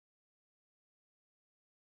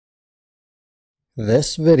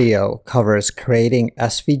This video covers creating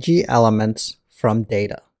SVG elements from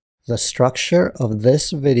data. The structure of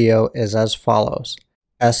this video is as follows: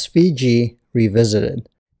 SVG revisited,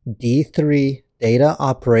 D3 data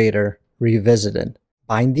operator revisited,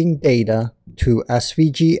 binding data to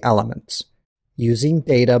SVG elements, using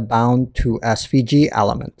data bound to SVG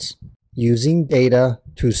elements, using data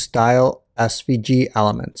to style SVG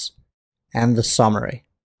elements, and the summary.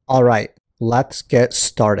 Alright, let's get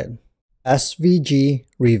started. SVG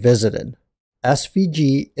revisited.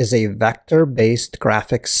 SVG is a vector-based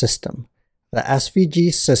graphics system. The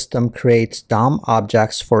SVG system creates DOM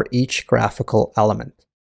objects for each graphical element.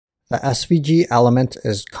 The SVG element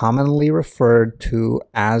is commonly referred to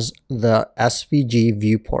as the SVG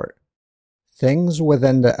viewport. Things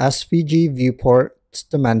within the SVG viewport's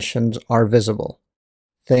dimensions are visible.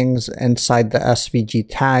 Things inside the SVG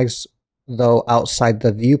tags, though outside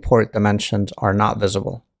the viewport dimensions, are not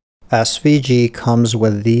visible. SVG comes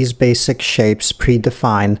with these basic shapes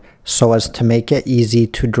predefined so as to make it easy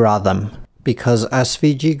to draw them. Because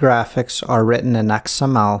SVG graphics are written in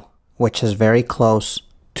XML, which is very close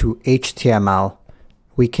to HTML,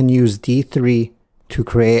 we can use D3 to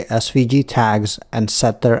create SVG tags and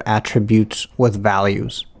set their attributes with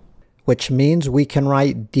values, which means we can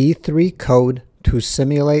write D3 code to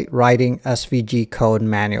simulate writing SVG code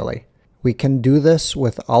manually. We can do this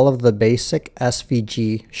with all of the basic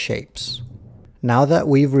SVG shapes. Now that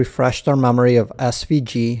we've refreshed our memory of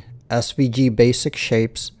SVG, SVG basic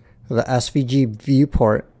shapes, the SVG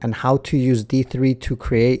viewport, and how to use D3 to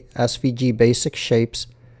create SVG basic shapes,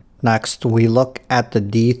 next we look at the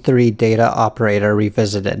D3 data operator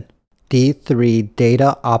revisited. D3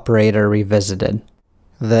 data operator revisited.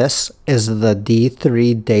 This is the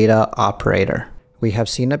D3 data operator. We have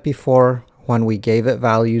seen it before when we gave it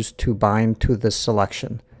values to bind to this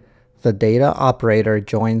selection. The data operator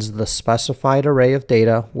joins the specified array of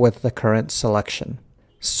data with the current selection.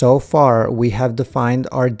 So far, we have defined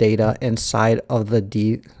our data inside of the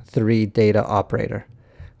D3 data operator.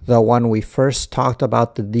 Though when we first talked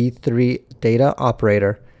about the D3 data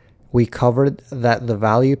operator, we covered that the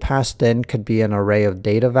value passed in could be an array of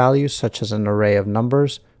data values, such as an array of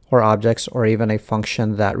numbers or objects, or even a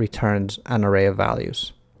function that returns an array of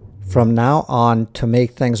values. From now on, to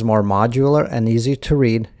make things more modular and easy to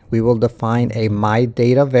read, we will define a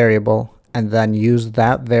myData variable and then use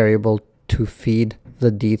that variable to feed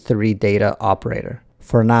the D3 data operator.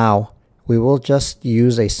 For now, we will just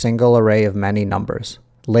use a single array of many numbers.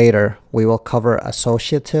 Later, we will cover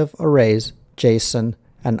associative arrays, JSON,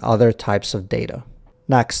 and other types of data.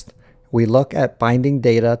 Next, we look at binding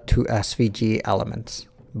data to SVG elements.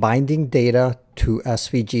 Binding data to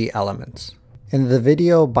SVG elements. In the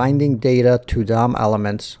video Binding Data to DOM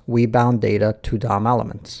Elements, we bound data to DOM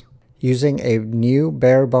elements. Using a new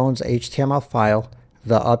bare-bones HTML file,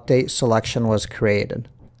 the update selection was created.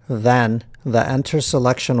 Then, the enter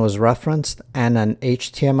selection was referenced and an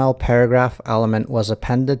HTML paragraph element was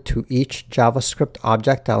appended to each JavaScript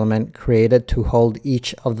object element created to hold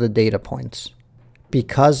each of the data points.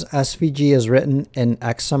 Because SVG is written in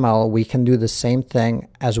XML, we can do the same thing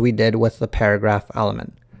as we did with the paragraph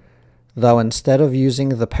element. Though instead of using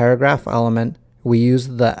the paragraph element, we use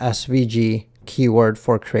the SVG keyword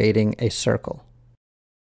for creating a circle.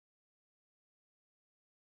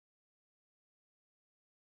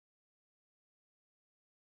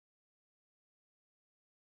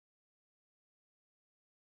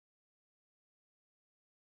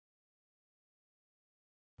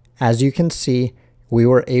 As you can see, we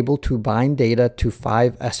were able to bind data to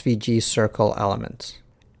 5 SVG circle elements.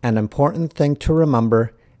 An important thing to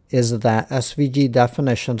remember is that SVG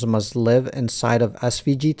definitions must live inside of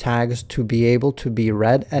SVG tags to be able to be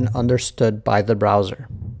read and understood by the browser.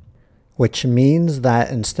 Which means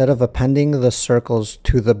that instead of appending the circles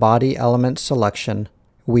to the body element selection,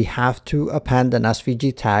 we have to append an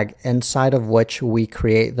SVG tag inside of which we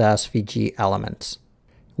create the SVG elements.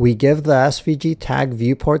 We give the SVG tag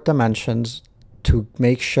viewport dimensions to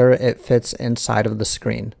make sure it fits inside of the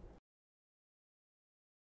screen.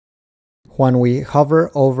 When we hover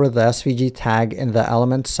over the SVG tag in the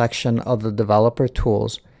Elements section of the Developer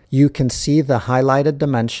Tools, you can see the highlighted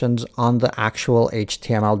dimensions on the actual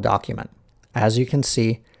HTML document. As you can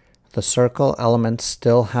see, the circle elements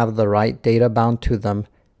still have the right data bound to them,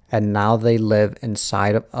 and now they live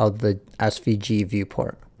inside of the SVG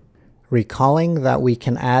viewport. Recalling that we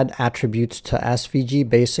can add attributes to SVG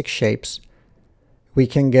basic shapes, we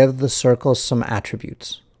can give the circles some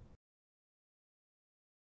attributes.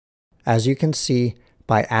 As you can see,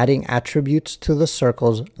 by adding attributes to the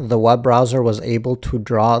circles, the web browser was able to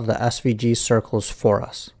draw the SVG circles for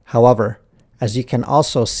us. However, as you can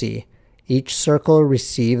also see, Each circle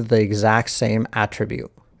received the exact same attribute.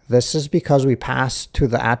 This is because we passed to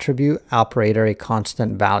the attribute operator a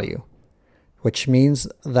constant value, which means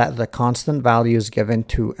that the constant value is given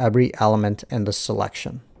to every element in the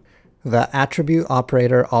selection. The attribute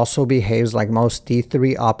operator also behaves like most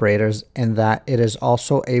D3 operators in that it is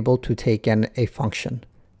also able to take in a function.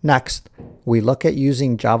 Next, we look at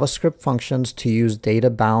using JavaScript functions to use data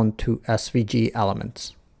bound to SVG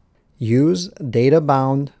elements. Use data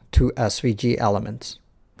bound to SVG elements.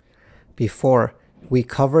 Before, we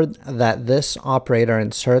covered that this operator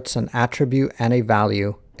inserts an attribute and a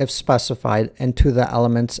value, if specified, into the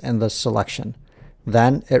elements in the selection.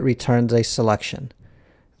 Then it returns a selection.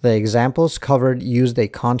 The examples covered used a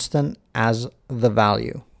constant as the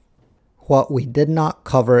value. What we did not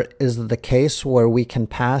cover is the case where we can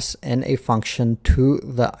pass in a function to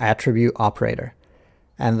the attribute operator,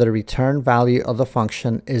 and the return value of the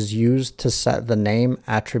function is used to set the name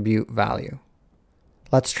attribute value.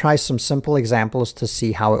 Let's try some simple examples to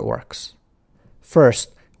see how it works.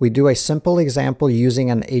 First, we do a simple example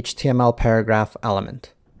using an HTML paragraph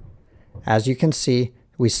element. As you can see,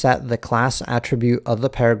 we set the class attribute of the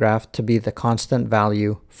paragraph to be the constant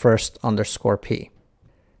value first_p.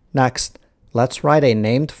 Next, let's write a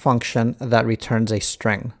named function that returns a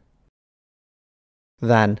string.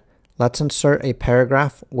 Then, let's insert a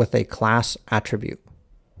paragraph with a class attribute.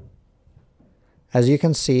 As you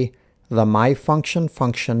can see, the myFunction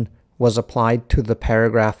function was applied to the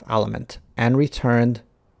paragraph element and returned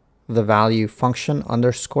the value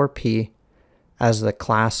function_p as the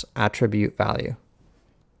class attribute value.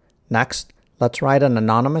 Next, let's write an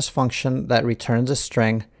anonymous function that returns a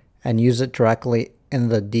string and use it directly in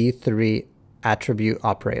the D3 attribute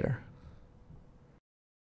operator.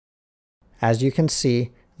 As you can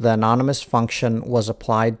see, the anonymous function was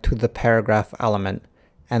applied to the paragraph element,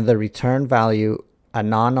 and the return value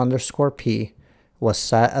anon_p was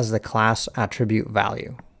set as the class attribute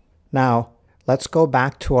value. Now, let's go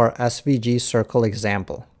back to our SVG circle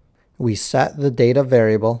example. We set the data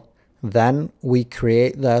variable, then we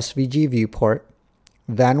create the SVG viewport,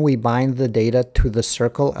 then we bind the data to the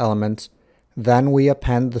circle element, then we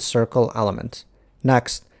append the circle element.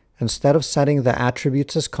 Next, instead of setting the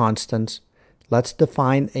attributes as constants, let's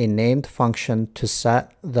define a named function to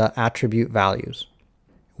set the attribute values.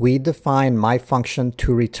 We define myFunction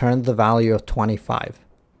to return the value of 25.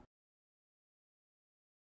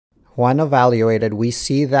 When evaluated, we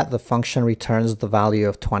see that the function returns the value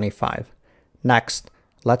of 25. Next,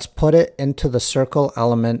 let's put it into the circle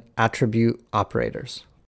element attribute operators.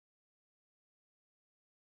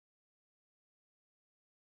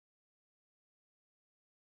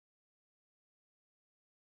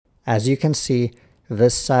 As you can see,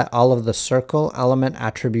 this set all of the circle element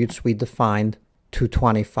attributes we defined to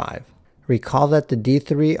 25. Recall that the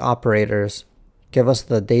D3 operators give us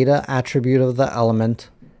the data attribute of the element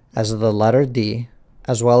as the letter D,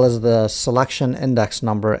 as well as the selection index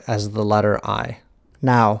number as the letter I.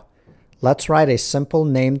 Now, let's write a simple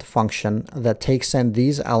named function that takes in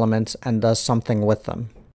these elements and does something with them.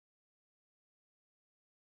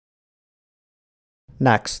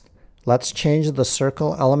 Next, let's change the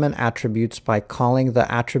circle element attributes by calling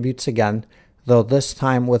the attributes again, though this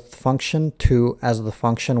time with function2 as the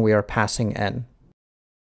function we are passing in.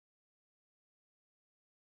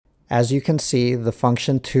 As you can see, the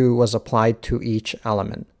function2 was applied to each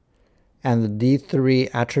element, and the D3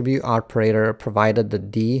 attribute operator provided the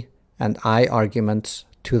D and I arguments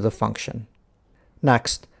to the function.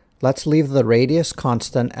 Next, let's leave the radius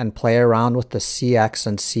constant and play around with the CX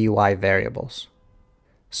and CY variables.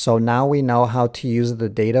 So now we know how to use the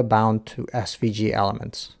data bound to SVG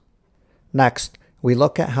elements. Next, we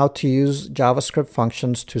look at how to use JavaScript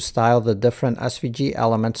functions to style the different SVG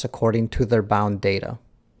elements according to their bound data.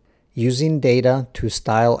 Using data to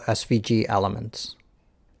style SVG elements.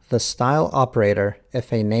 The style operator,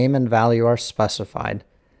 if a name and value are specified,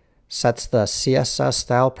 sets the CSS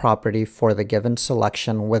style property for the given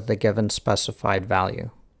selection with the given specified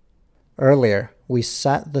value. Earlier, we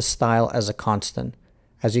set the style as a constant.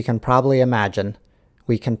 As you can probably imagine,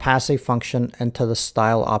 we can pass a function into the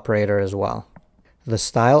style operator as well. The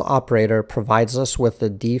style operator provides us with the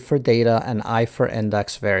D for data and I for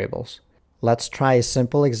index variables. Let's try a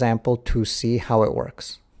simple example to see how it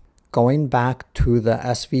works. Going back to the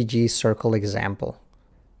SVG circle example,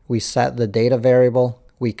 we set the data variable,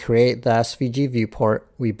 we create the SVG viewport,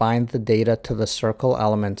 we bind the data to the circle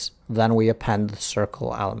elements, then we append the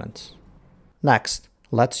circle elements. Next,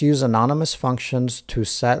 let's use anonymous functions to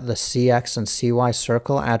set the CX and CY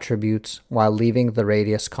circle attributes while leaving the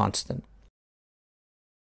radius constant.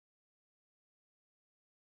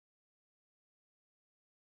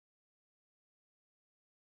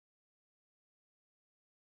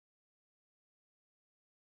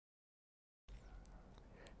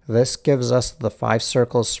 This gives us the 5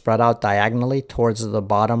 circles spread out diagonally towards the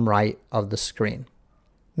bottom right of the screen.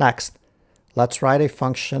 Next, let's write a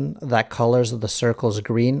function that colors the circles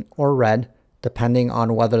green or red depending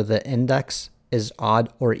on whether the index is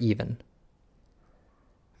odd or even.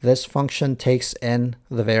 This function takes in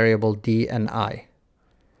the variable d and I.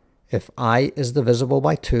 If I is divisible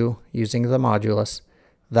by 2 using the modulus,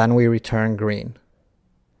 then we return green.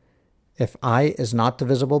 If I is not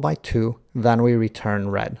divisible by 2, then we return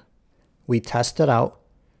red. We test it out,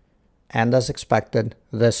 and as expected,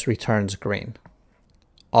 this returns green.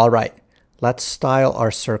 Alright, let's style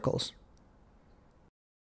our circles.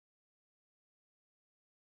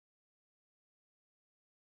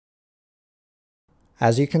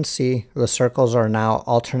 As you can see, the circles are now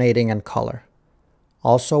alternating in color.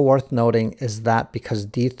 Also worth noting is that because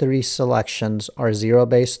D3 selections are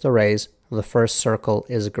zero-based arrays, the first circle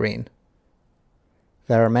is green.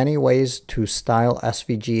 There are many ways to style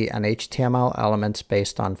SVG and HTML elements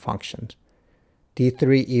based on functions.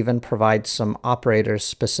 D3 even provides some operators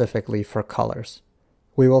specifically for colors.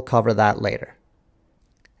 We will cover that later.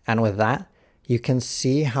 And with that, you can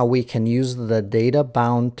see how we can use the data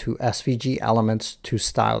bound to SVG elements to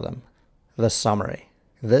style them. The summary.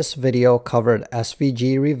 This video covered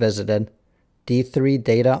SVG revisited, D3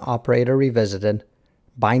 data operator revisited,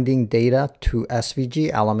 binding data to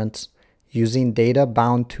SVG elements, using data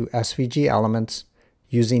bound to SVG elements,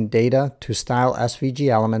 using data to style SVG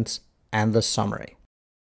elements, and the summary.